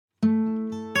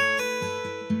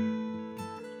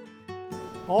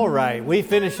All right, we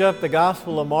finished up the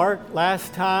Gospel of Mark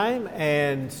last time,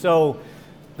 and so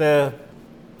the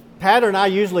pattern I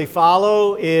usually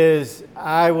follow is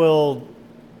I will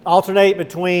alternate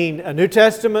between a New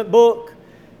Testament book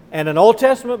and an Old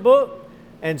Testament book,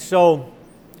 and so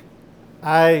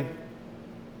I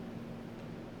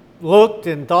looked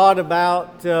and thought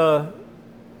about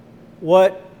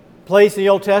what place in the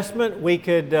Old Testament we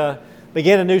could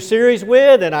begin a new series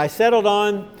with, and I settled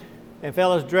on and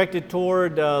fellows directed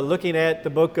toward looking at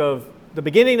the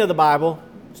beginning of the Bible.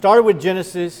 Started with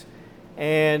Genesis,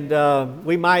 and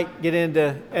we might get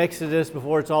into Exodus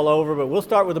before it's all over, but we'll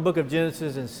start with the book of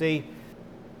Genesis and see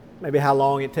maybe how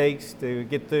long it takes to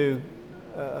get through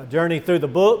a journey through the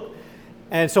book.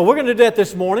 And so we're going to do that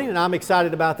this morning, and I'm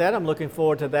excited about that. I'm looking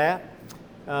forward to that.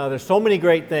 There's so many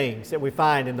great things that we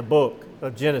find in the book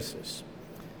of Genesis.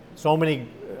 So many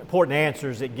important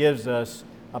answers it gives us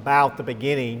about the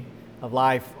beginning of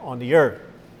life on the earth.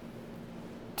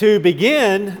 To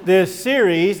begin this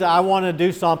series, I want to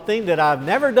do something that I've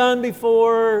never done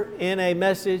before in a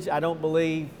message. I don't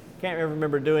believe, can't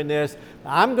remember doing this.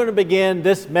 I'm going to begin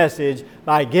this message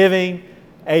by giving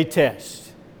a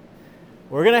test.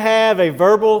 We're going to have a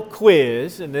verbal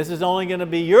quiz, and this is only going to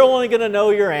be, you're only going to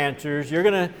know your answers.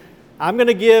 I'm going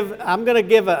to give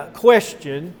a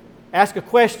question, ask a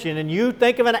question, and you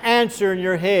think of an answer in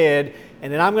your head,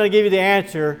 and then I'm going to give you the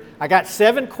answer. I got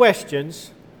 7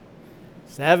 questions,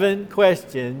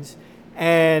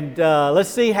 and let's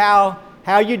see how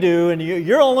you do. And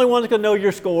you're the only one that's going to know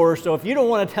your score, so if you don't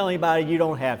want to tell anybody, you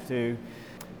don't have to.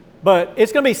 But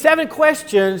it's going to be 7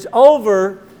 questions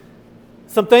over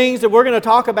some things that we're going to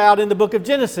talk about in the book of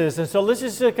Genesis. And so let's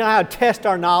just kind of test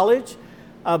our knowledge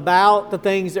about the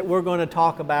things that we're going to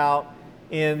talk about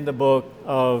in the book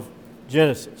of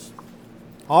Genesis.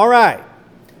 All right.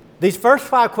 These first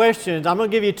 5 questions, I'm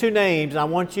going to give you 2 names, and I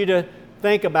want you to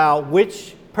think about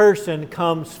which person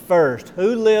comes first.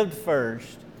 Who lived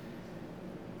first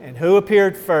and who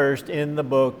appeared first in the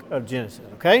book of Genesis,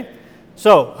 okay?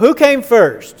 So, who came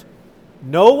first?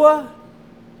 Noah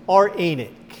or Enoch?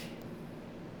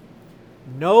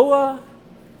 Noah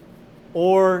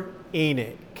or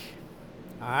Enoch?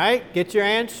 All right, get your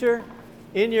answer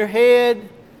in your head,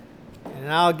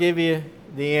 and I'll give you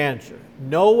the answer.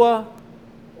 Noah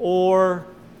or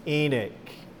Enoch?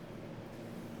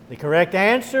 The correct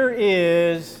answer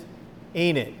is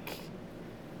Enoch.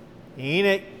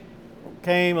 Enoch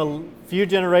came a few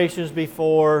generations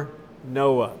before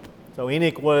Noah. So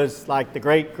Enoch was like the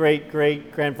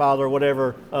great-great-great-grandfather or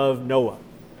whatever of Noah.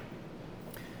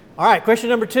 All right,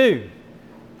 question number 2.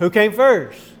 Who came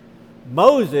first?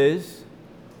 Moses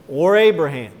or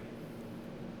Abraham?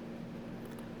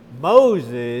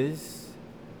 Moses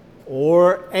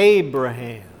or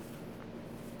Abraham?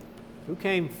 Who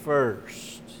came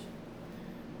first?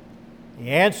 The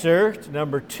answer to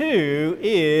number 2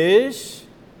 is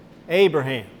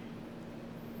Abraham.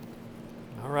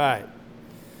 All right.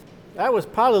 That was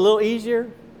probably a little easier,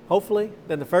 hopefully,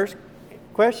 than the first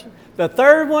question. The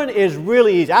third one is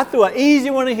really easy. I threw an easy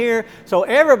one in here, so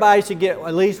everybody should get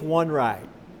at least one right.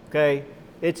 Okay?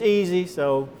 It's easy,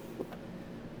 so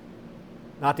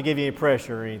not to give you any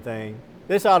pressure or anything.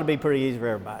 This ought to be pretty easy for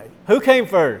everybody. Who came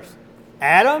first?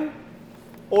 Adam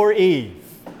or Eve?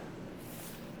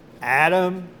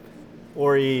 Adam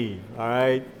or Eve? All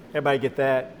right? Everybody get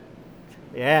that?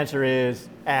 The answer is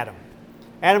Adam.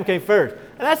 Adam came first.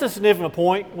 And that's a significant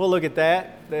point. We'll look at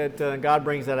that God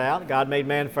brings that out. God made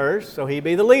man first, so he'd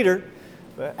be the leader.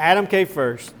 But Adam came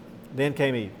first, then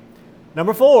came Eve.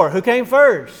 Number 4, who came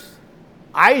first?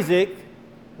 Isaac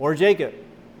or Jacob?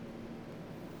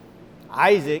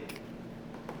 Isaac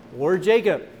or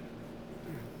Jacob?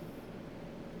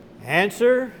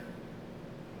 Answer,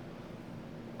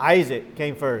 Isaac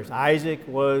came first. Isaac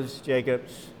was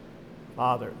Jacob's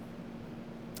father.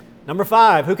 Number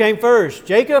 5, who came first?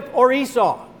 Jacob or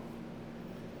Esau?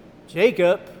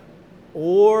 Jacob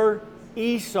or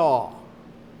Esau?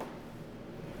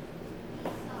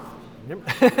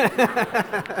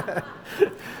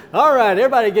 All right,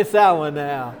 everybody gets that one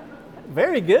now.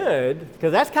 Very good,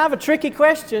 because that's kind of a tricky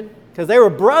question, because they were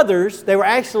brothers. They were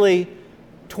actually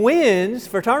twins,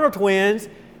 fraternal twins,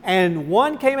 and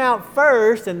one came out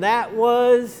first, and that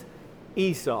was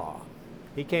Esau.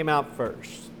 He came out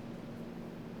first.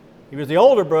 He was the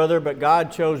older brother, but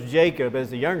God chose Jacob as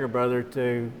the younger brother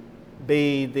to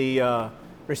be the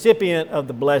recipient of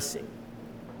the blessing.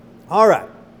 All right.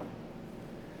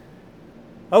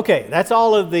 Okay, that's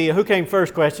all of the who came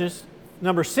first questions.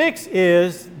 Number 6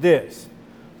 is this.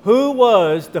 Who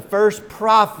was the first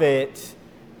prophet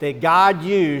that God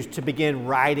used to begin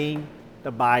writing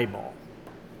the Bible?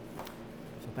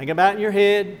 Think about it in your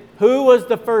head. Who was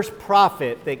the first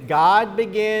prophet that God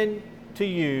began to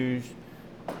use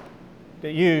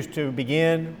to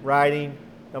begin writing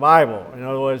the Bible? In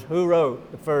other words, who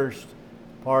wrote the first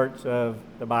parts of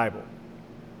the Bible?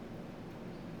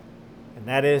 And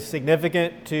that is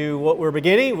significant to what we're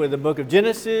beginning with the book of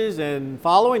Genesis and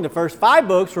following. The first 5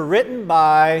 books were written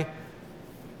by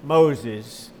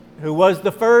Moses, who was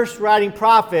the first writing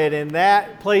prophet, and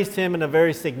that placed him in a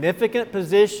very significant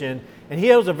position. And he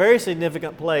holds a very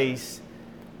significant place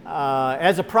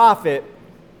as a prophet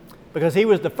because he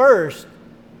was the first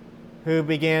who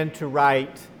began to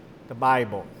write the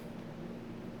Bible.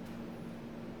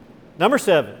 Number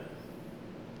 7.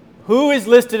 Who is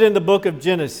listed in the book of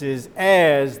Genesis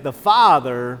as the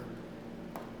father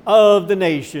of the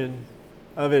nation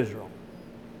of Israel?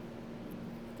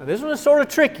 Now, this one is sort of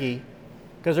tricky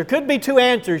because there could be 2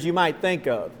 answers you might think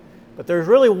of, but there's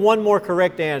really one more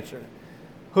correct answer.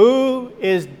 Who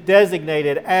is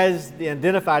designated as,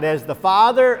 identified as the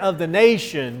father of the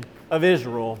nation of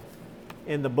Israel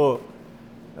in the book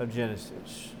of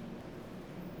Genesis?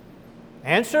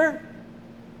 Answer: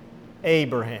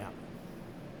 Abraham.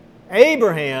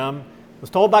 Abraham was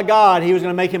told by God he was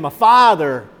going to make him a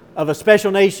father of a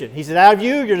special nation. He said, out of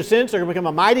you, your descendants are going to become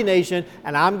a mighty nation,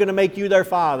 and I'm going to make you their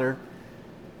father.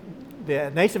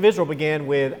 The nation of Israel began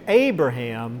with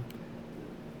Abraham,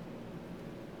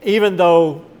 even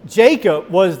though Jacob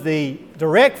was the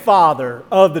direct father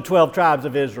of the 12 tribes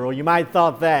of Israel. You might have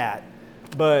thought that,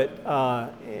 but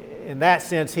in that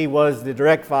sense, he was the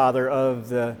direct father of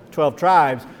the 12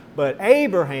 tribes. But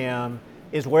Abraham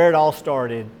is where it all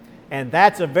started. And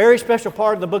that's a very special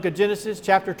part of the book of Genesis,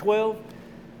 chapter 12,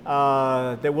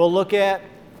 that we'll look at,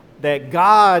 that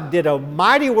God did a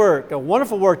mighty work, a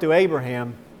wonderful work through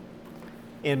Abraham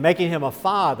in making him a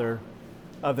father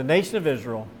of the nation of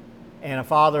Israel and a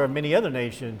father of many other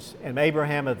nations. And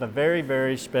Abraham is a very,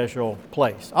 very special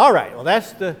place. All right, well,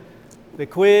 that's the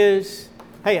quiz.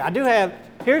 Hey, I do have,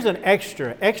 here's an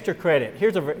extra credit.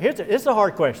 It's a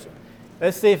hard question.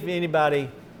 Let's see if anybody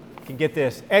can get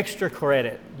this extra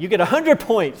credit. You get 100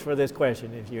 points for this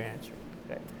question if you answer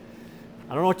it. Okay.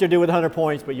 I don't know what you'll do with 100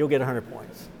 points, but you'll get 100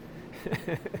 points.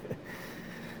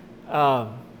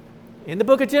 In the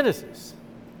book of Genesis,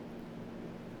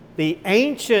 the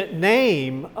ancient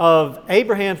name of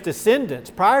Abraham's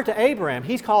descendants, prior to Abraham,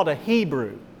 he's called a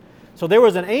Hebrew. So there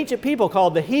was an ancient people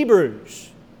called the Hebrews.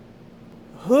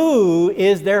 Who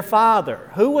is their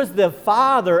father? Who was the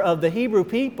father of the Hebrew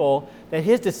people that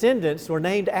his descendants were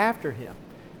named after him?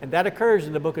 And that occurs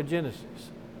in the book of Genesis.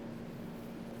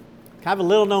 Kind of a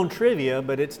little known trivia,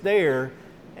 but it's there.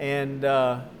 And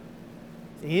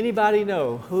anybody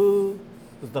know who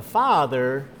was the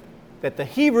father that the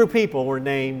Hebrew people were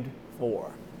named for?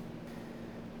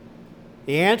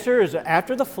 The answer is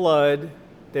after the flood,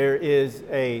 there is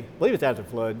I believe it's after the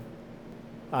flood.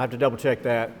 I'll have to double check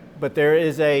that. But there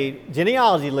is a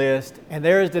genealogy list, and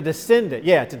there is the descendant.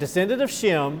 Yeah, it's a descendant of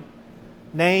Shem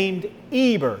named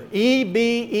Eber,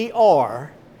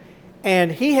 E-B-E-R.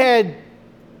 And he had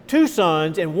 2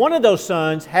 sons, and one of those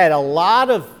sons had a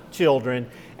lot of children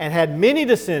and had many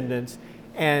descendants.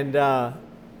 And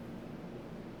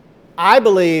I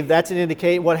believe that's an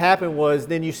indication. What happened was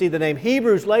then you see the name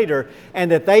Hebrews later,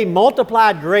 and that they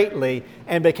multiplied greatly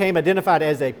and became identified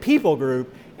as a people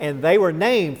group. And they were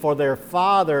named for their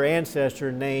father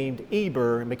ancestor named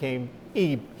Eber and became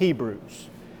Hebrews.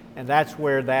 And that's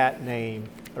where that name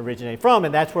originated from.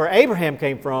 And that's where Abraham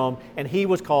came from. And he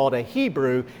was called a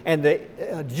Hebrew. And the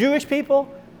Jewish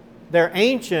people, their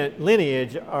ancient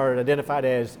lineage are identified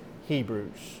as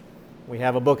Hebrews. We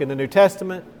have a book in the New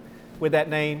Testament with that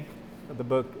name, the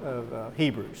book of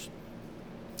Hebrews.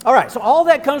 All right, so all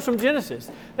that comes from Genesis.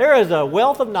 There is a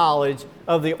wealth of knowledge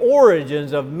of the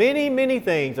origins of many, many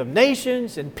things, of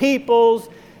nations and peoples,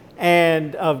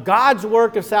 and of God's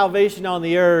work of salvation on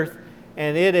the earth.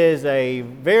 And it is a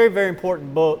very, very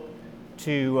important book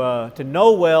to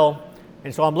know well.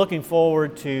 And so I'm looking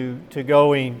forward to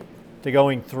going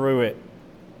through it.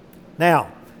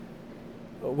 Now,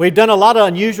 we've done a lot of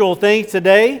unusual things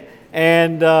today,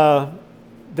 and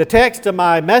the text of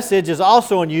my message is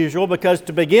also unusual because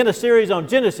to begin a series on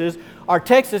Genesis, our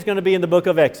text is going to be in the book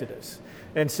of Exodus.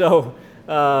 And so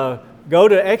go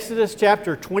to Exodus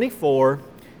chapter 24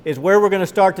 is where we're going to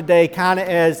start today, kind of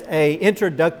as an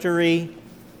introductory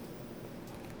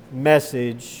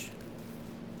message.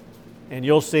 And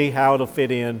you'll see how it'll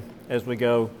fit in as we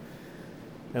go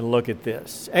and look at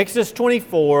this. Exodus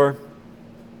 24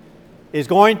 is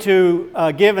going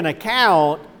to give an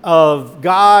account of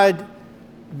God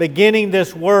beginning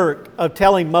this work of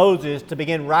telling Moses to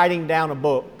begin writing down a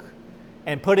book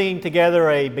and putting together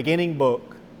a beginning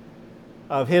book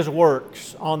of His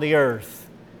works on the earth.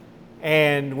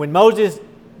 And when Moses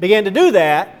began to do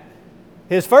that,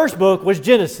 his first book was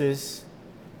Genesis.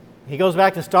 He goes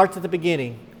back and starts at the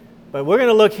beginning. But we're going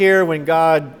to look here when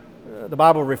the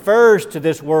Bible refers to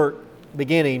this work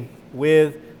beginning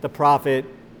with the prophet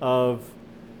of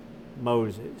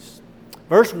Moses.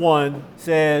 Verse 1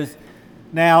 says,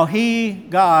 "Now he,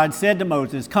 God, said to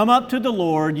Moses, 'Come up to the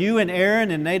Lord, you and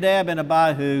Aaron and Nadab and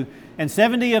Abihu, and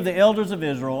 70 of the elders of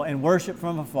Israel, and worship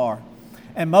from afar.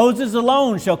 And Moses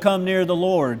alone shall come near the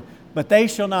Lord, but they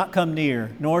shall not come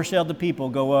near, nor shall the people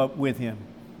go up with him.'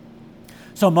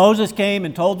 So Moses came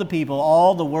and told the people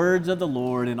all the words of the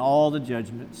Lord and all the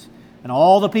judgments. And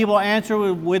all the people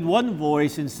answered with one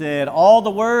voice and said, 'All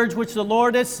the words which the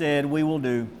Lord has said we will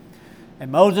do.'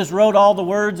 And Moses wrote all the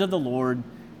words of the Lord.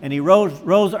 And he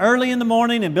rose early in the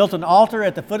morning and built an altar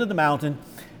at the foot of the mountain,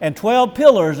 and 12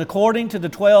 pillars according to the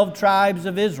 12 tribes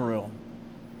of Israel.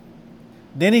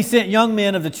 Then he sent young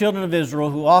men of the children of Israel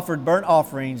who offered burnt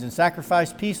offerings and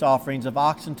sacrificed peace offerings of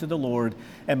oxen to the Lord.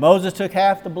 And Moses took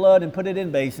half the blood and put it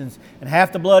in basins, and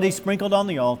half the blood he sprinkled on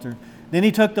the altar. Then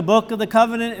he took the book of the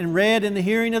covenant and read in the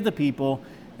hearing of the people.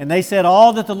 And they said,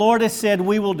 'All that the Lord has said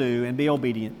we will do, and be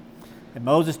obedient.' And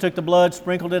Moses took the blood,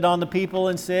 sprinkled it on the people,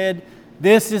 and said,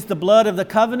 'This is the blood of the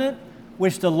covenant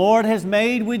which the Lord has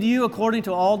made with you according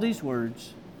to all these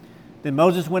words.' Then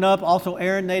Moses went up, also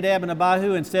Aaron, Nadab, and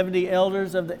Abihu, and 70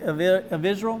 elders of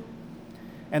Israel.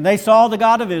 And they saw the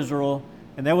God of Israel,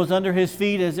 and there was under his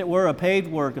feet, as it were, a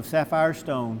paved work of sapphire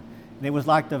stone. And it was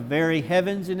like the very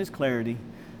heavens in its clarity.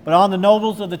 But on the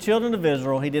nobles of the children of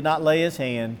Israel he did not lay his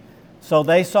hand. So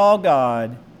they saw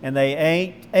God, and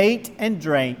they ate and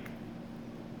drank.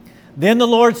 Then the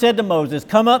Lord said to Moses,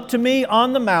 'Come up to me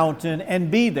on the mountain and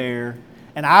be there,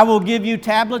 and I will give you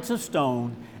tablets of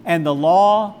stone and the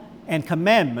law and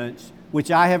commandments which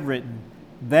I have written,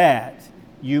 that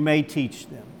you may teach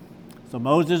them.' So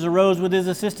Moses arose with his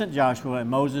assistant Joshua, and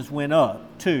Moses went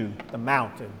up to the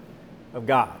mountain of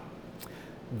God."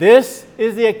 This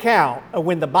is the account of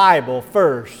when the Bible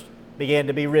first began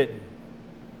to be written.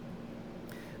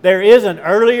 There is an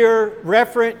earlier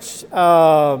reference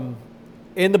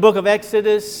in the book of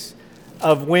Exodus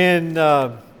of when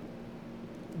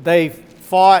they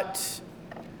fought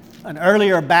an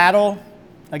earlier battle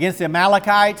against the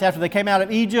Amalekites after they came out of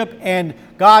Egypt, and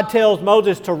God tells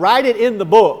Moses to write it in the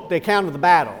book, the account of the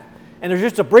battle. And there's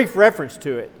just a brief reference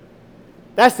to it.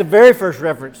 That's the very first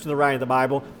reference to the writing of the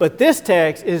Bible, but this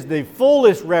text is the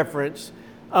fullest reference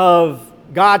of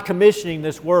God commissioning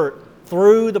this work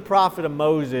through the prophet of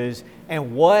Moses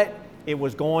and what it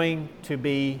was going to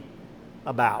be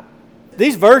about.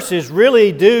 These verses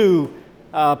really do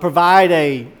provide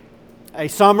a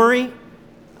summary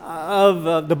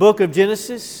of the book of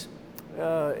Genesis,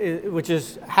 which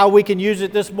is how we can use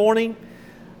it this morning,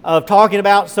 of talking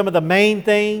about some of the main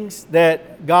things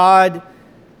that God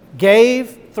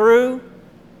gave through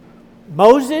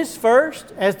Moses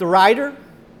first as the writer,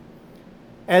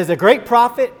 as a great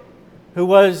prophet who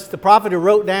was the prophet who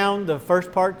wrote down the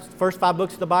first 5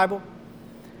 books of the Bible,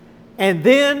 and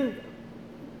then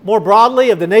more broadly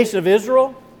of the nation of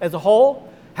Israel as a whole,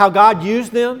 how God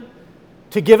used them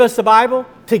to give us the Bible,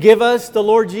 to give us the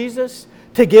Lord Jesus,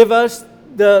 to give us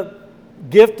the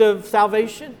gift of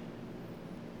salvation.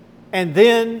 And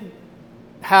then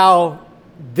how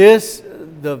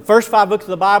the first 5 books of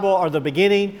the Bible are the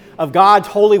beginning of God's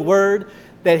holy word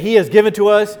that He has given to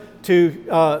us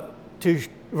to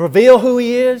reveal who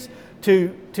He is,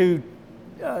 to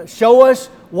show us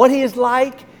what He is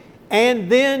like,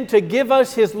 and then to give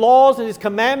us His laws and His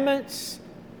commandments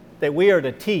that we are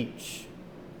to teach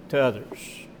to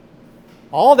others.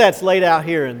 All that's laid out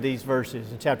here in these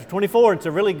verses in chapter 24. It's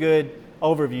a really good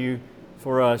overview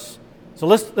for us. So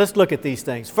let's look at these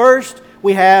things. First,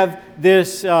 we have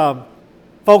this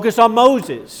focus on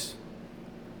Moses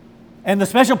and the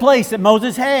special place that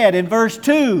Moses had. In verse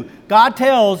 2, God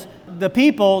tells the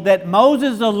people that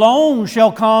Moses alone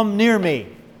shall come near me.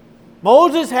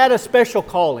 Moses had a special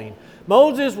calling.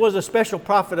 Moses was a special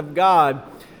prophet of God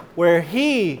where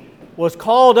he was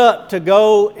called up to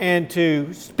go and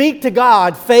to speak to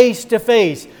God face to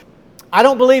face. I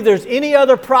don't believe there's any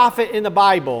other prophet in the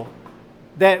Bible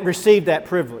that received that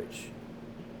privilege.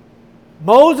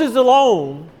 Moses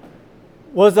alone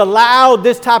was allowed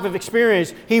this type of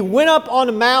experience. He went up on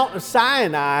the Mount of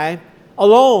Sinai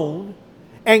alone,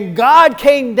 and God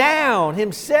came down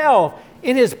Himself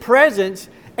in His presence,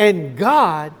 and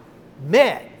God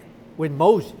met with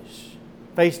Moses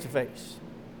face to face.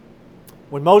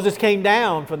 When Moses came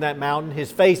down from that mountain,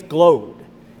 his face glowed.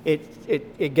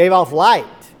 It gave off light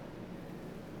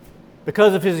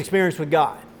because of his experience with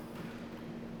God.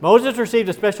 Moses received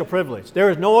a special privilege. There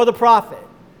is no other prophet.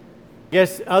 I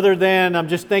guess other than, I'm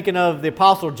just thinking of the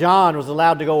Apostle John was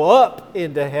allowed to go up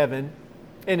into heaven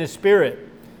in his spirit.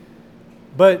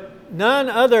 But none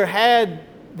other had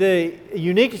the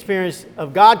unique experience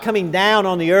of God coming down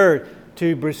on the earth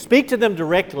to speak to them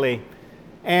directly.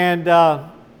 And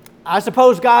I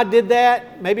suppose God did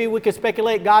that. Maybe we could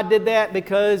speculate God did that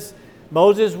because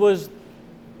Moses was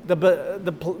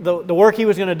the work he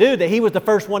was going to do, that he was the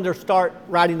first one to start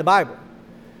writing the Bible.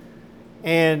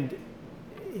 And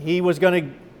he was going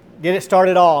to get it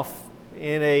started off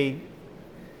in a,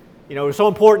 it was so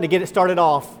important to get it started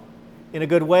off in a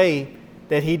good way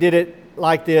that he did it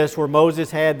like this, where Moses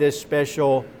had this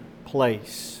special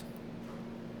place.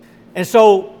 And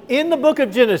so in the book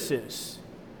of Genesis,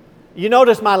 you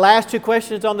notice my last two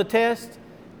questions on the test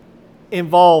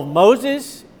involve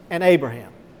Moses and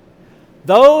Abraham.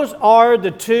 Those are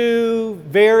the two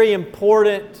very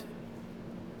important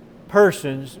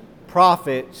persons,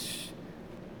 prophets,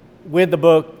 with the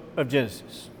book of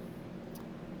Genesis.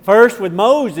 First with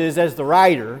Moses as the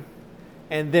writer,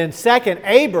 and then second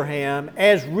Abraham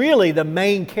as really the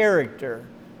main character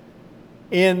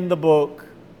in the book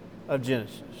of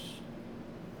Genesis.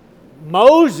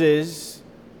 Moses,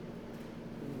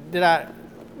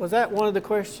 was that one of the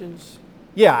questions?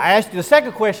 Yeah, I asked you, the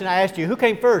second question I asked you, who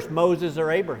came first, Moses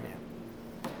or Abraham?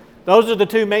 Those are the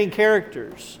two main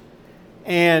characters.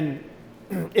 And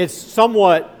it's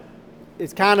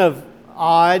kind of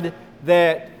odd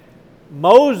that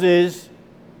Moses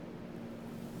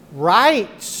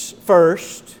writes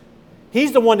first.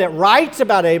 He's the one that writes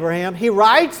about Abraham. He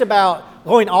writes about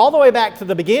going all the way back to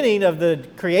the beginning of the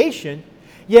creation.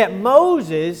 Yet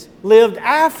Moses lived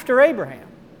after Abraham.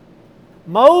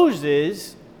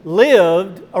 Moses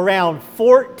lived around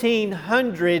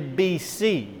 1400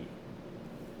 BC.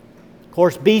 Of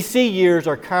course, BC years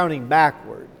are counting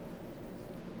backward.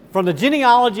 From the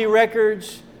genealogy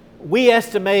records, we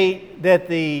estimate that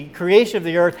the creation of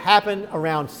the earth happened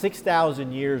around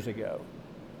 6,000 years ago.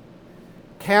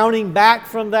 Counting back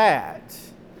from that,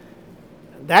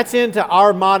 that's into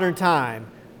our modern time.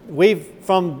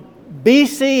 From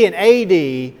BC and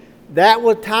AD, that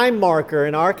was time marker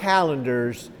in our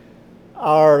calendars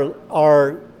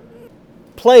are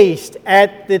placed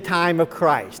at the time of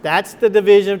Christ. That's the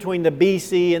division between the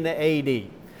BC and the AD.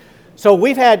 So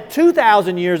we've had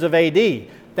 2,000 years of AD.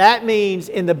 That means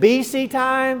in the BC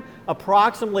time,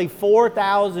 approximately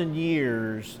 4,000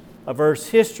 years of Earth's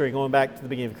history going back to the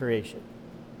beginning of creation.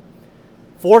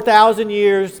 4,000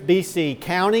 years BC,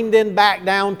 counting then back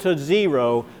down to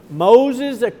zero,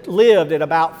 Moses lived at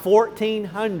about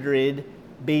 1400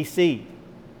 BC.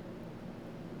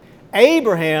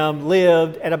 Abraham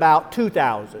lived at about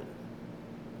 2000.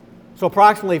 So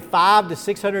approximately 500 to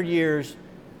 600 years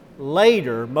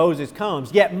later, Moses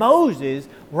comes. Yet Moses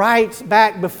writes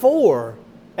back before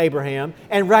Abraham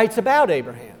and writes about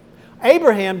Abraham.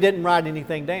 Abraham didn't write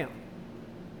anything down.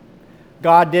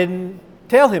 God didn't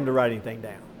tell him to write anything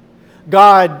down.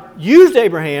 God used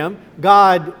Abraham.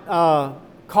 God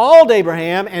called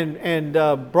Abraham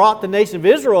and brought the nation of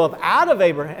Israel out of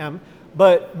Abraham.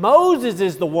 But Moses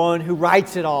is the one who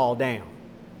writes it all down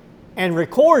and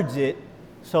records it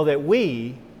so that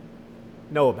we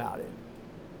know about it.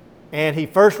 And he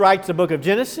first writes the book of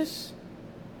Genesis,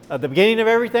 at the beginning of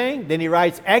everything. Then he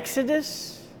writes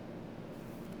Exodus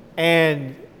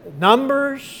and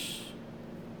Numbers,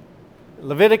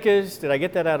 Leviticus. Did I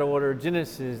get that out of order?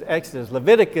 Genesis, Exodus,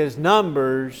 Leviticus,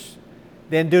 Numbers,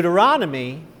 then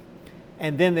Deuteronomy.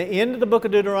 And then the end of the book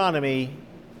of Deuteronomy,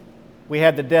 we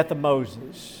had the death of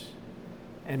Moses.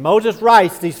 And Moses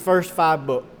writes these first 5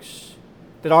 books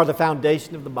that are the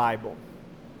foundation of the Bible.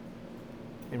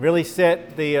 And really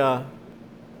set the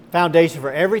foundation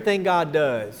for everything God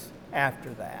does after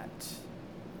that.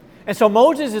 And so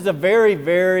Moses is a very,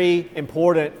 very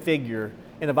important figure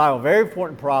in the Bible, very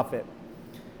important prophet.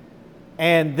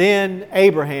 And then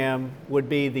Abraham would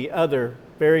be the other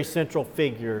very central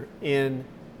figure in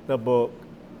the book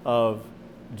of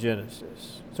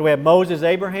Genesis. So we have Moses,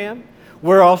 Abraham.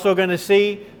 We're also going to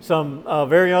see some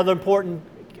very other important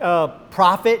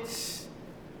prophets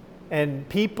and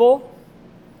people,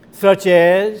 such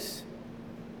as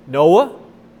Noah,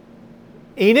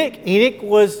 Enoch.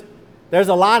 There's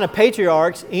a line of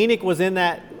patriarchs. Enoch was in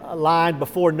that line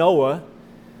before Noah.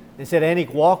 It said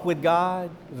Enoch walked with God.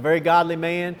 He was a very godly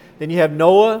man. Then you have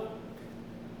Noah,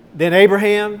 then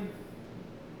Abraham,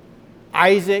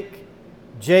 Isaac,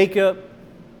 Jacob,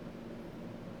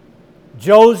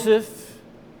 Joseph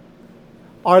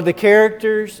are the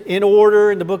characters in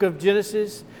order in the book of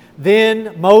Genesis.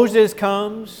 Then Moses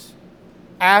comes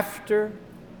after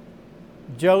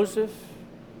Joseph.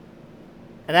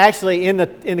 And actually, in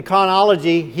the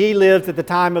chronology, he lived at the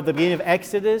time of the beginning of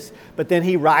Exodus, but then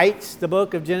he writes the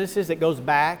book of Genesis that goes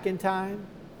back in time.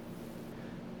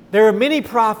 There are many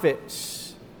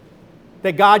prophets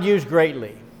that God used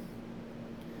greatly.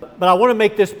 But I want to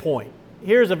make this point.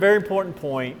 Here's a very important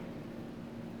point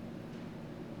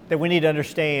that we need to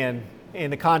understand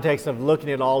in the context of looking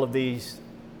at all of these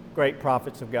great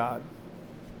prophets of God.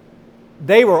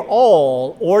 They were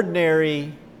all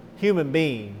ordinary human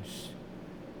beings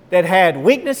that had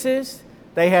weaknesses,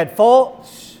 they had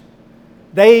faults,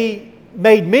 they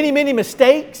made many, many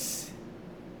mistakes,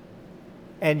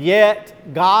 and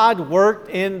yet God worked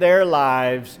in their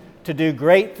lives to do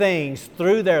great things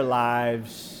through their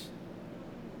lives,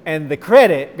 and the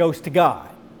credit goes to God.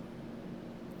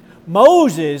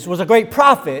 Moses was a great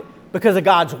prophet because of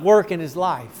God's work in his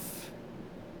life.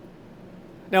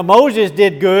 Now, Moses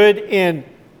did good in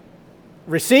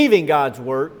receiving God's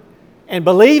work and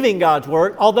believing God's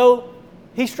work, although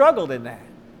he struggled in that.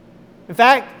 In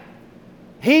fact,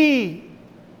 he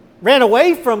ran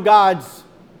away from God's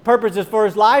purposes for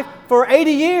his life for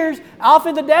 80 years off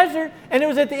in the desert, and it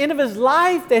was at the end of his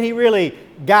life that he really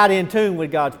got in tune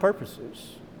with God's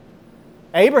purposes.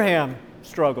 Abraham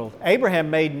struggled. Abraham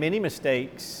made many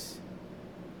mistakes,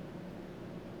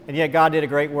 and yet God did a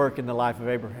great work in the life of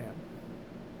Abraham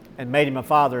and made him a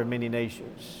father of many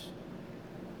nations.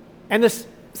 And the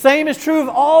same is true of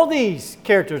all these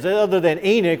characters. Other than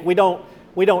Enoch, we don't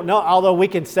know, although we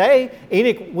can say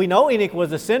Enoch, we know Enoch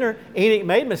was a sinner. Enoch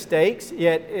made mistakes,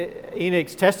 yet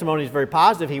Enoch's testimony is very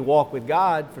positive. He walked with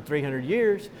God for 300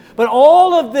 years. But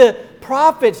all of the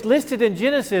prophets listed in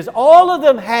Genesis, all of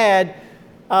them had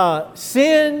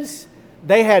sins,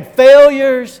 they had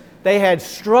failures, they had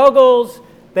struggles,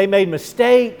 they made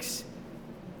mistakes,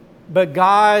 but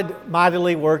God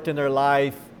mightily worked in their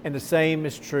life, and the same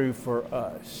is true for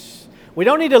us. We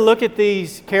don't need to look at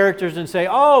these characters and say,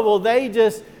 oh, well,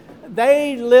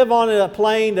 they live on a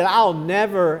plane that I'll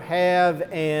never have,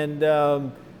 and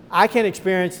I can't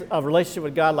experience a relationship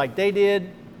with God like they did.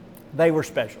 They were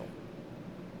special.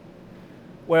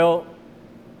 Well,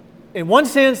 in one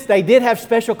sense, they did have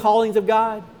special callings of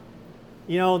God,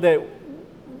 that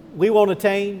we won't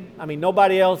attain. I mean,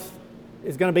 nobody else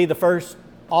is going to be the first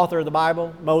author of the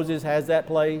Bible. Moses has that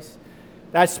place.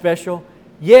 That's special.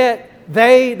 Yet,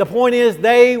 the point is,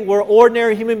 they were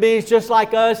ordinary human beings just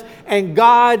like us, and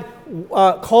God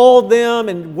called them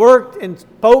and worked and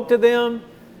spoke to them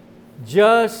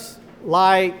just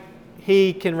like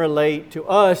He can relate to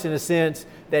us in a sense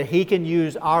that He can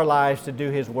use our lives to do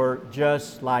His work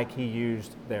just like He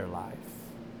used their life.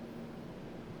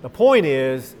 The point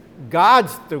is,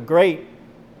 the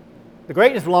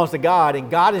greatness belongs to God,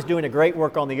 and God is doing a great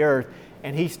work on the earth,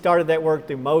 and He started that work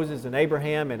through Moses and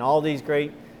Abraham and all these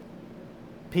great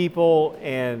people,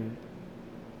 and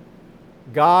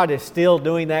God is still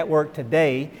doing that work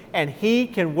today, and He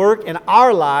can work in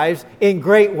our lives in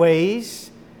great ways,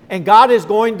 and God is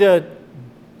going to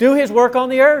do His work on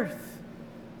the earth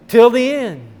till the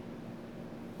end.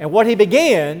 And what He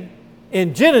began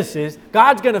in Genesis,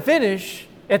 God's going to finish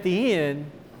at the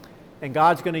end, and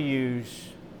God's going to use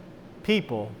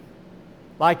people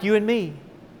like you and me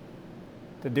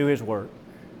to do His work.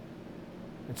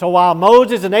 And so while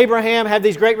Moses and Abraham have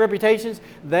these great reputations,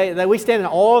 we stand in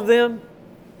awe of them,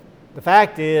 the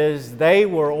fact is they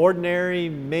were ordinary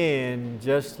men,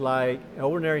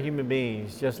 ordinary human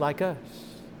beings, just like us.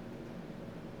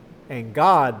 And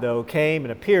God, though, came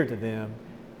and appeared to them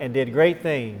and did great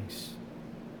things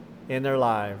in their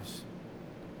lives.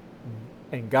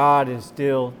 And God is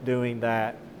still doing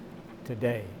that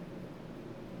today.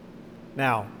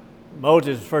 Now,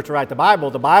 Moses was first to write the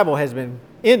Bible. The Bible has been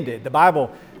ended.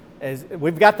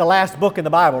 We've got the last book in the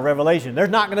Bible, Revelation. There's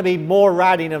not going to be more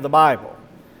writing of the Bible.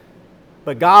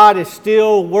 But God is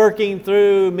still working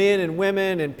through men and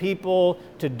women and people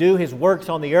to do His works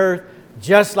on the earth,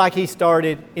 just like He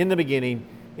started in the beginning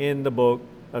in the book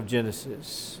of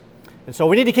Genesis. And so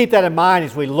we need to keep that in mind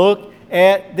as we look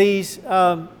at these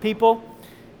people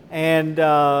and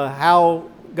how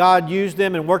God used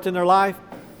them and worked in their life.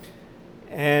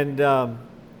 And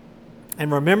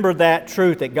remember that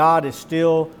truth that God is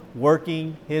still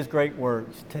working His great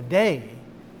works today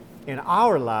in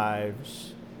our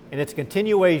lives, and it's a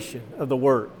continuation of the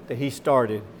work that He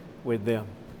started with them.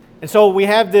 And so we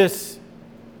have this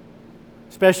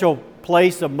special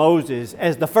place of Moses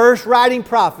as the first writing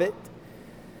prophet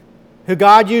who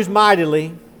God used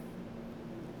mightily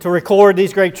to record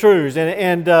these great truths.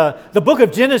 And the book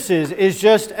of Genesis is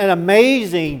just an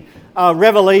amazing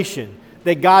revelation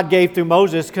that God gave through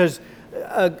Moses, because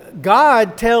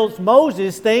God tells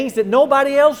Moses things that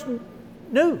nobody else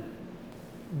knew.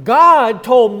 God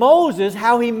told Moses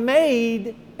how He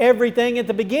made everything at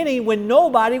the beginning when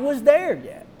nobody was there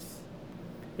yet.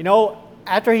 You know,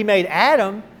 after He made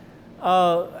Adam,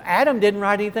 Adam didn't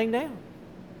write anything down.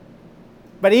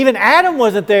 But even Adam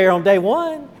wasn't there on day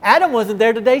 1. Adam wasn't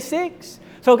there to day 6.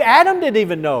 So Adam didn't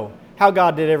even know how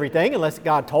God did everything unless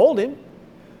God told him.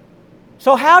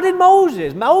 So how did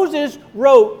Moses? Moses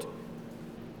wrote,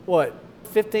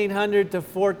 1,500 to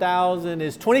 4,000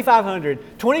 is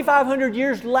 2,500. 2,500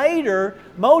 years later,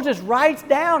 Moses writes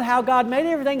down how God made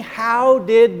everything. How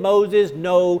did Moses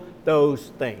know those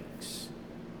things?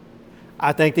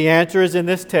 I think the answer is in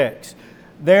this text.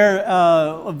 There,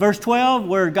 verse 12,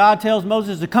 where God tells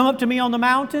Moses to come up to me on the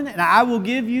mountain, and I will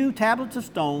give you tablets of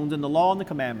stones and the law and the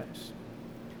commandments.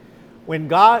 When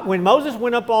Moses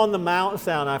went up on the Mount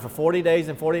Sinai for 40 days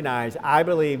and 40 nights, I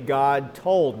believe God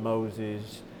told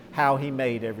Moses how He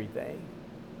made everything.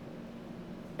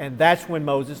 And that's when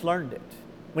Moses learned it,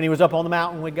 when he was up on the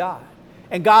mountain with God.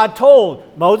 And God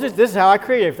told Moses, this is how I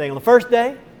created everything. On the first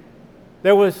day,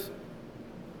 there was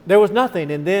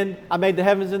nothing, and then I made the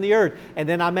heavens and the earth, and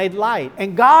then I made light.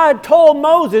 And God told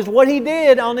Moses what He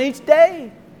did on each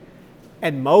day.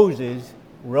 And Moses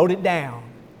wrote it down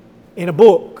in a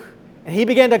book. And he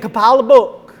began to compile a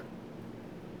book,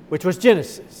 which was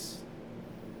Genesis.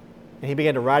 And he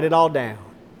began to write it all down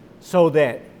so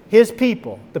that his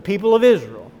people, the people of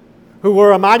Israel, who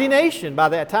were a mighty nation by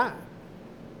that time,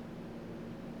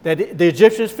 that the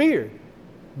Egyptians feared.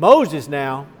 Moses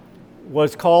now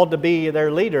was called to be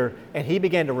their leader, and he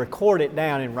began to record it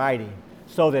down in writing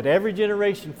so that every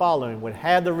generation following would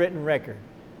have the written record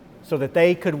so that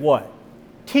they could what?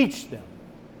 Teach them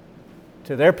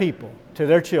to their people, to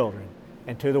their children,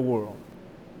 and to the world.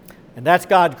 And that's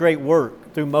God's great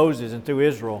work through Moses and through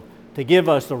Israel to give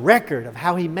us the record of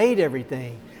how He made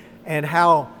everything and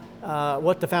how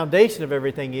what the foundation of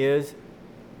everything is.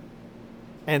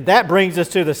 And that brings us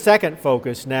to the second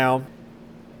focus now.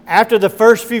 After the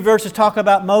first few verses talk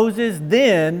about Moses,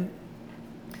 then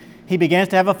he begins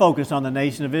to have a focus on the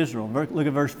nation of Israel. Look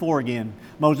at verse 4 again.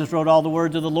 Moses wrote all the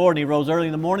words of the Lord, and he rose early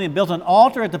in the morning and built an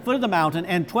altar at the foot of the mountain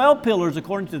and 12 pillars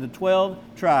according to the 12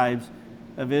 tribes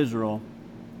of Israel.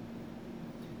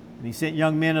 And he sent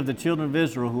young men of the children of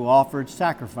Israel who offered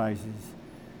sacrifices,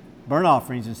 burnt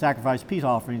offerings, and sacrificed peace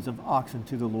offerings of oxen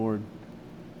to the Lord.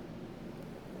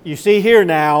 You see here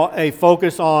now a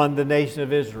focus on the nation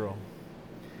of Israel.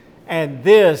 And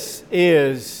this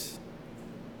is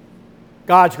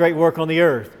God's great work on the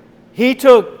earth. He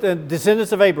took the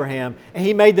descendants of Abraham and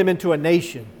He made them into a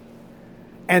nation.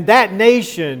 And that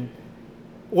nation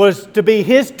was to be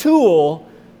His tool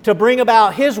to bring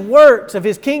about His works of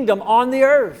His kingdom on the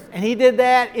earth. And He did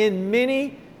that in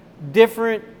many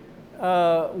different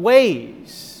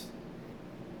ways.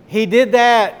 He did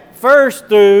that first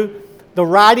through the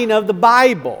writing of the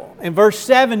Bible. And verse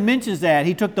 7 mentions that.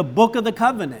 He took the book of the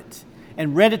covenant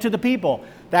and read it to the people.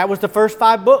 That was the first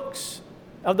 5 books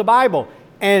of the Bible.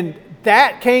 And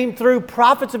that came through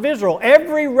prophets of Israel.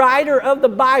 Every writer of the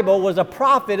Bible was a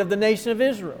prophet of the nation of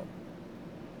Israel.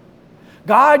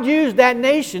 God used that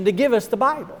nation to give us the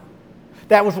Bible.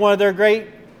 That was one of their great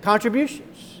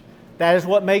contributions. That is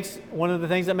what makes one of the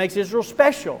things that makes Israel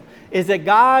special, is that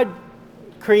God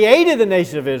created the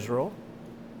nation of Israel.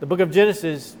 The book of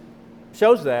Genesis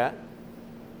shows that.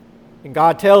 And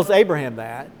God tells Abraham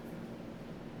that.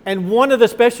 And one of the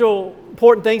special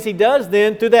important things He does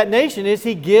then through that nation is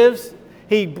He gives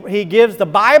the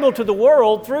Bible to the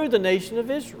world through the nation of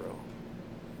Israel.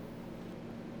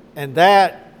 And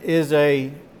that is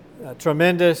a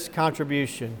tremendous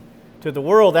contribution to the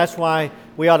world. That's why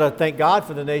we ought to thank God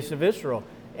for the nation of Israel.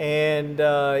 And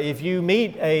if you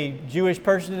meet a Jewish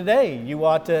person today, you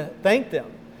ought to thank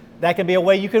them. That can be a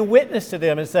way you can witness to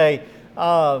them and say,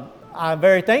 I'm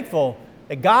very thankful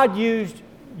that God used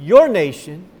your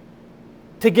nation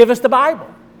to give us the Bible.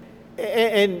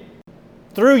 And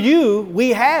through you, we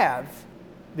have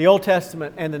the Old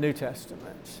Testament and the New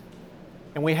Testament.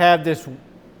 And we have this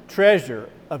treasure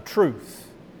of truth,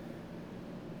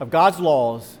 of God's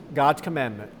laws, God's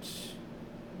commandments.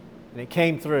 And it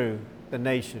came through the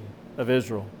nation of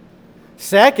Israel.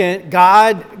 Second,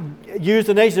 God used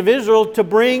the nation of Israel to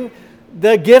bring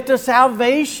the gift of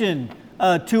salvation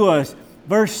to us.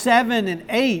 Verse 7 and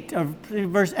 8,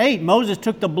 verse 8, Moses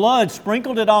took the blood,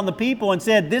 sprinkled it on the people, and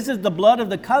said, "This is the blood of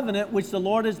the covenant which the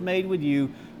Lord has made with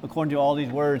you," according to all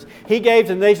these words. He gave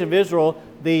to the nation of Israel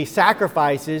the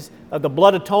sacrifices of the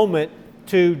blood atonement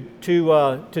to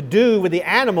do with the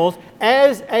animals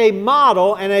as a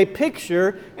model and a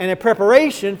picture and a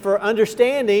preparation for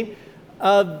understanding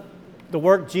of the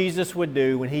work Jesus would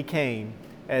do when He came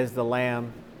as the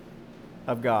Lamb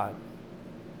of God.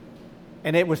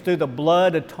 And it was through the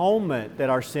blood atonement that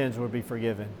our sins would be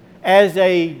forgiven as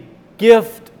a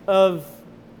gift of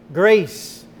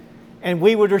grace. And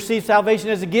we would receive salvation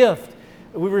as a gift.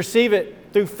 We receive it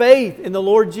through faith in the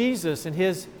Lord Jesus and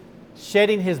His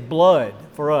shedding His blood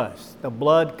for us, the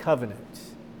blood covenant.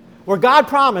 Where God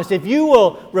promised, if you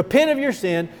will repent of your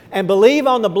sin and believe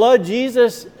on the blood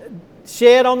Jesus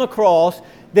shed on the cross,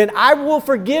 then I will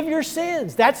forgive your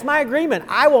sins. That's my agreement.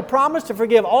 I will promise to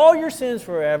forgive all your sins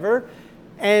forever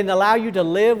and allow you to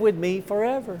live with me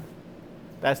forever.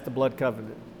 That's the blood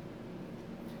covenant.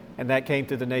 And that came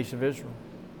through the nation of Israel.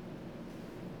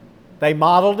 They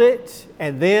modeled it,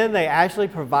 and then they actually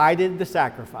provided the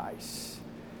sacrifice.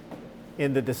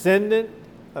 In the descendant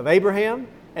of Abraham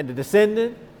and the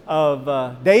descendant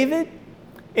of David,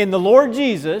 in the Lord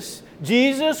Jesus,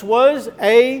 Jesus was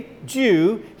a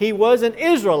Jew. He was an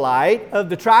Israelite of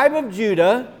the tribe of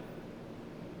Judah,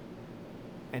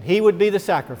 and He would be the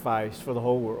sacrifice for the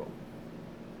whole world.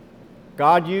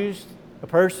 God used a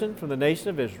person from the nation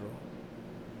of Israel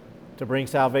to bring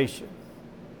salvation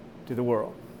to the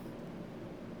world.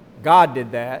 God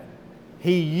did that.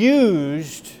 He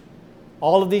used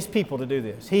all of these people to do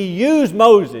this. He used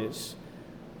Moses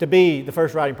to be the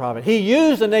first writing prophet. He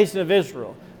used the nation of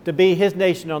Israel to be His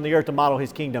nation on the earth to model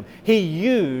His kingdom. He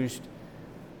used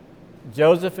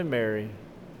Joseph and Mary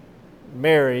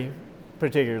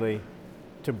particularly,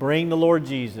 to bring the Lord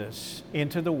Jesus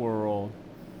into the world.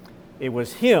 It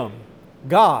was Him,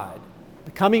 God,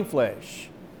 becoming flesh,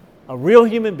 a real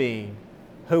human being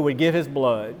who would give His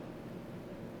blood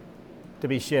to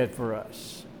be shed for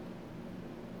us.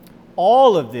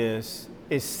 All of this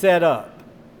is set up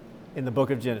in the book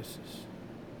of Genesis.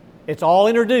 It's all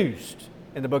introduced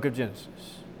in the book of Genesis.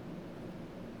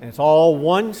 And it's all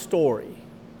one story,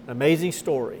 an amazing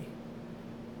story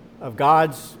of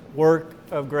God's work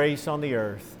of grace on the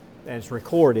earth, and it's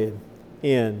recorded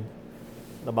in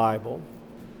the Bible.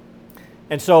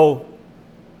 And so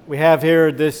we have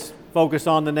here this focus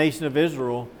on the nation of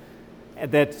Israel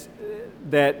that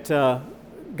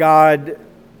God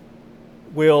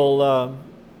will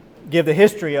give the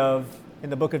history of in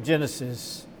the book of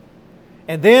Genesis.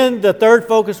 And then the third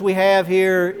focus we have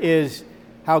here is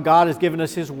how God has given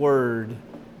us His Word.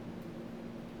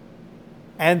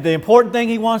 And the important thing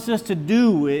He wants us to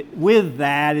do with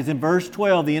that is in verse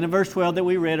 12, the end of verse 12 that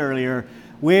we read earlier,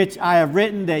 which I have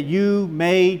written that you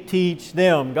may teach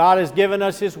them. God has given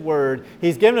us His Word.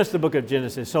 He's given us the book of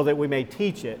Genesis so that we may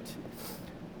teach it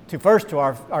first to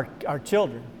our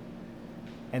children.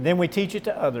 And then we teach it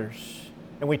to others.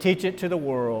 And we teach it to the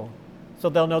world so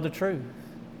they'll know the truth.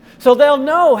 So they'll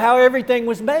know how everything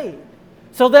was made.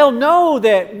 So they'll know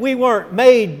that we weren't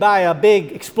made by a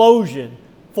big explosion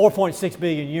 4.6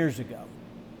 billion years ago.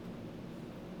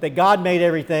 That God made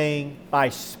everything by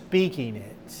speaking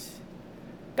it.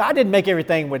 God didn't make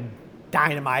everything with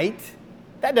dynamite.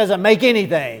 That doesn't make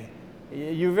anything.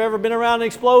 You've ever been around an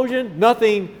explosion?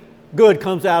 Nothing good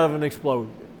comes out of an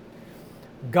explosion.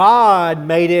 God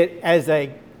made it as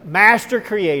a master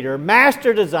creator,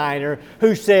 master designer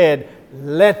who said,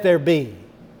 "Let there be."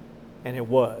 And it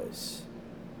was.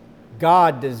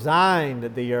 God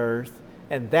designed the earth,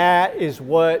 and that is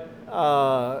what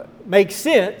makes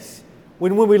sense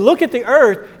when we look at the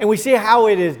earth and we see how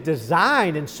it is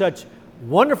designed in such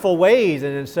wonderful ways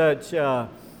and in such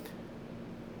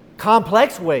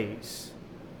complex ways.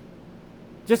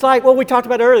 Just like what we talked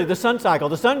about earlier, the sun cycle.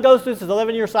 The sun goes through this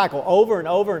 11-year cycle over and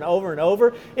over and over and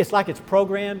over. It's like it's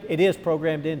programmed. It is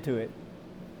programmed into it.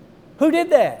 Who did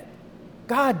that?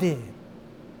 God did.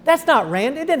 That's not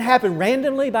random. It didn't happen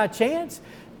randomly by chance.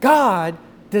 God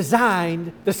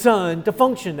designed the sun to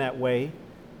function that way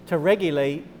to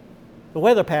regulate the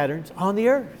weather patterns on the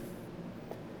earth.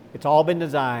 It's all been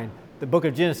designed. The book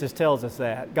of Genesis tells us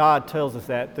that. God tells us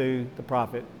that through the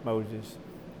prophet Moses.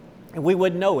 And we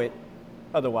wouldn't know it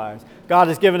otherwise. God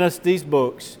has given us these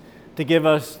books to give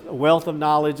us a wealth of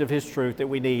knowledge of His truth that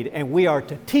we need, and we are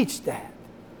to teach that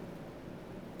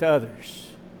to others.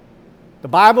 The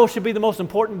Bible should be the most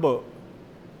important book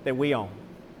that we own.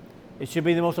 It should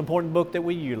be the most important book that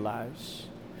we utilize.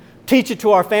 Teach it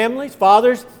to our families.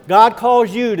 Fathers, God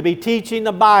calls you to be teaching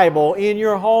the Bible in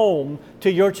your home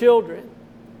to your children.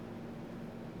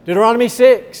 Deuteronomy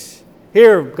 6.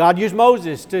 Here, God used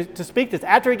Moses to speak this.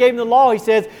 After He gave him the law, He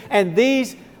says, "And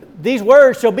these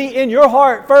words shall be in your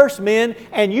heart first, men,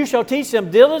 and you shall teach them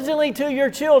diligently to your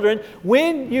children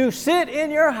when you sit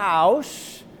in your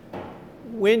house,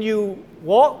 when you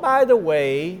walk by the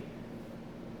way,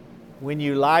 when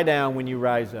you lie down, when you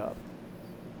rise up."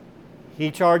 He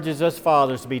charges us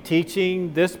fathers to be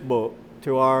teaching this book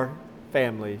to our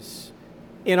families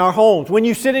in our homes, when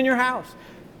you sit in your house.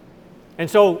 And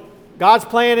so God's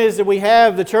plan is that we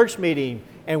have the church meeting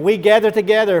and we gather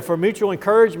together for mutual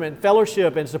encouragement,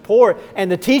 fellowship, and support,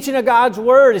 and the teaching of God's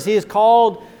Word as He has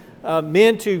called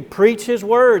men to preach His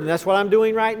Word. And that's what I'm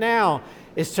doing right now,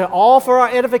 is to all for our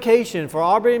edification, for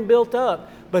our being built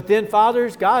up. But then,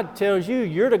 fathers, God tells you,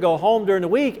 you're to go home during the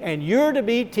week and you're to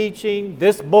be teaching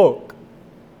this book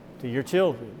to your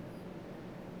children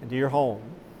and to your home.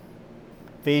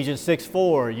 Ephesians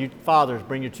 6:4, you fathers,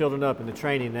 bring your children up in the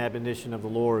training and admonition of the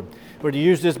Lord. We're to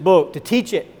use this book to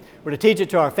teach it. We're to teach it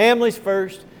to our families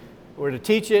first. We're to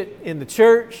teach it in the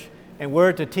church. And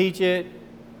we're to teach it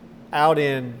out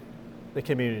in the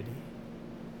community.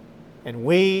 And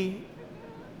we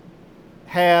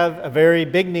have a very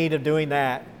big need of doing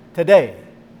that today,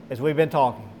 as we've been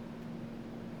talking.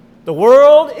 The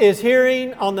world is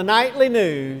hearing on the nightly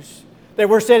news that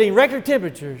we're setting record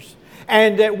temperatures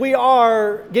and that we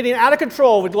are getting out of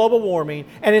control with global warming.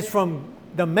 And it's from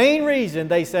the main reason,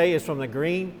 they say, is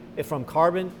from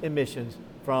carbon emissions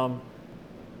from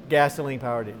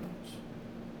gasoline-powered engines.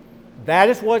 That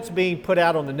is what's being put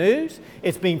out on the news.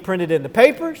 It's being printed in the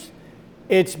papers.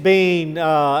 It's being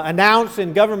announced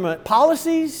in government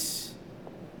policies.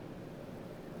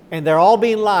 And they're all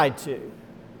being lied to.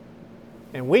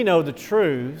 And we know the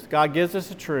truth. God gives us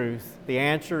the truth. The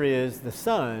answer is the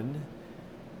sun.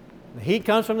 The heat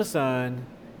comes from the sun.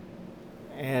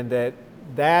 And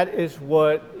that is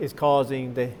what is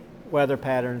causing the weather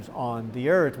patterns on the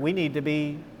earth. We need to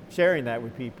be sharing that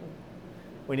with people.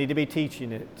 We need to be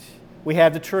teaching it. We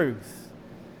have the truth.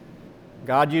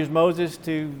 God used Moses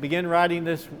to begin writing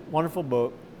this wonderful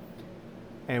book,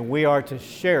 and we are to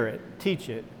share it, teach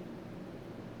it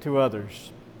to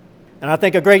others. And I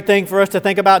think a great thing for us to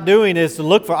think about doing is to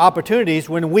look for opportunities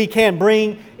when we can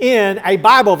bring in a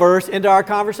Bible verse into our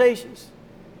conversations.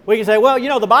 We can say, well,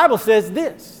 the Bible says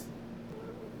this.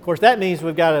 Of course, that means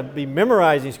we've got to be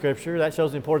memorizing Scripture. That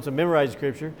shows the importance of memorizing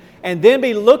Scripture. And then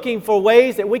be looking for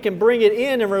ways that we can bring it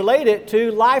in and relate it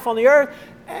to life on the earth.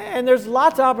 And there's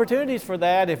lots of opportunities for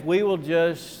that if we will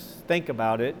just think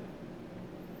about it.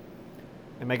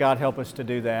 And may God help us to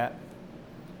do that.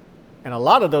 And a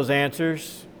lot of those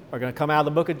answers are going to come out of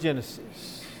the book of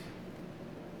Genesis.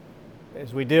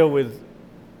 As we deal with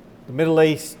the Middle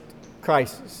East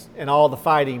crisis and all the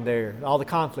fighting there, all the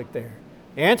conflict there.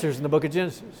 The answer is in the book of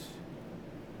Genesis.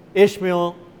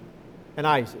 Ishmael and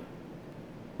Isaac.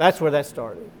 That's where that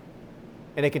started.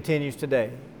 And it continues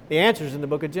today. The answer is in the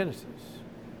book of Genesis.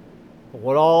 But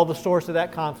what all the source of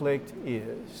that conflict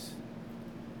is.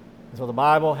 And so the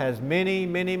Bible has many,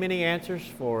 many, many answers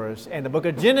for us. And the book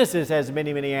of Genesis has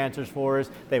many, many answers for us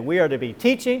that we are to be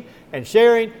teaching and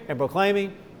sharing and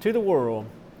proclaiming to the world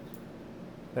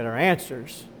that are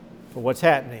answers for what's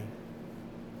happening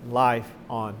in life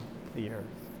on the earth.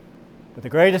 But the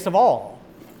greatest of all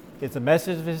is the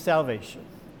message of His salvation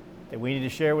that we need to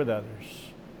share with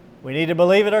others. We need to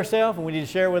believe it ourselves, and we need to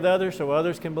share it with others so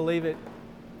others can believe it.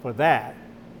 For that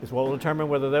is what will determine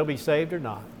whether they'll be saved or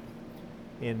not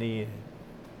in the end.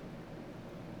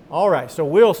 All right, so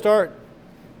we'll start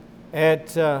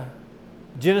at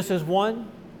Genesis 1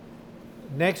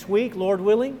 next week, Lord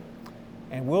willing.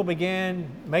 And we'll begin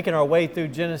making our way through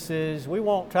Genesis. We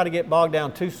won't try to get bogged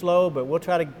down too slow, but we'll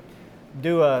try to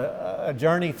do a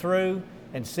journey through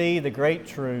and see the great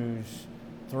truths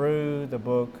through the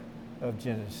book of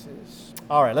Genesis.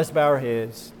 All right, let's bow our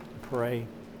heads and pray.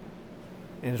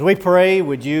 And as we pray,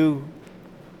 would you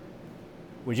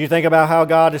think about how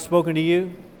God has spoken to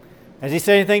you? Has He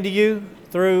said anything to you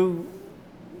through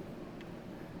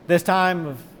this time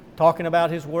of talking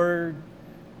about His Word,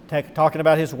 talking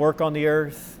about His work on the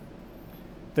earth,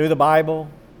 through the Bible,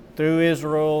 through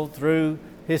Israel, through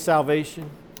His salvation?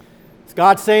 Is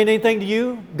God saying anything to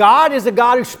you? God is a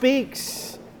God who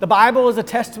speaks. The Bible is a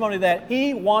testimony that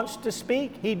He wants to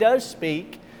speak. He does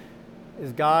speak.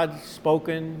 Is God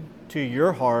spoken to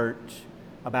your heart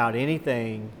about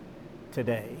anything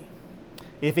today?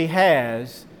 If He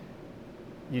has,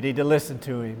 you need to listen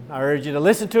to Him. I urge you to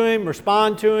listen to Him,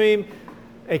 respond to Him,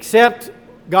 accept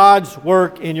God's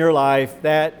work in your life.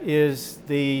 That is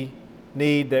the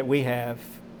need that we have.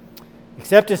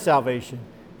 Accept His salvation.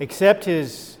 Accept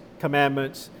His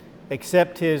commandments.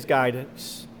 Accept His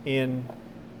guidance in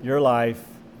your life.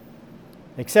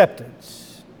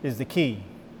 Acceptance is the key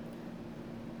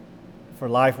for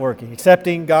life working.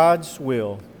 Accepting God's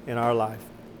will in our life.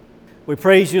 We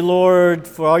praise You, Lord,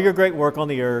 for all Your great work on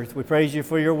the earth. We praise You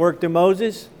for Your work through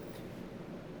Moses.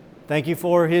 Thank You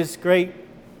for his great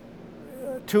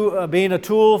being a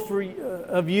tool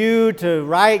of You to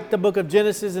write the book of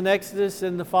Genesis and Exodus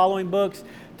and the following books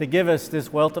to give us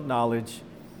this wealth of knowledge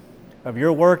of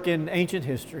Your work in ancient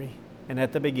history and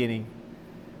at the beginning.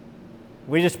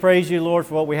 We just praise you, Lord,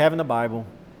 for what we have in the Bible.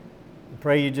 We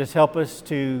pray you just help us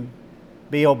to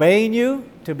be obeying you,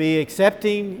 to be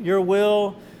accepting your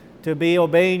will, to be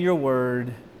obeying your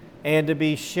word, and to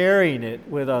be sharing it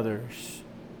with others.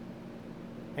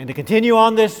 And to continue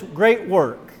on this great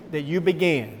work that you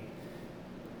began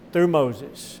through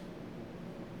Moses.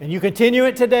 And you continue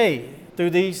it today through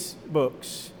these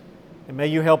books. And may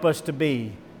you help us to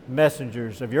be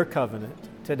messengers of your covenant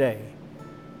today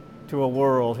to a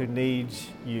world who needs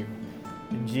you.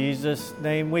 In Jesus'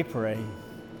 name we pray.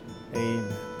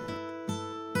 Amen.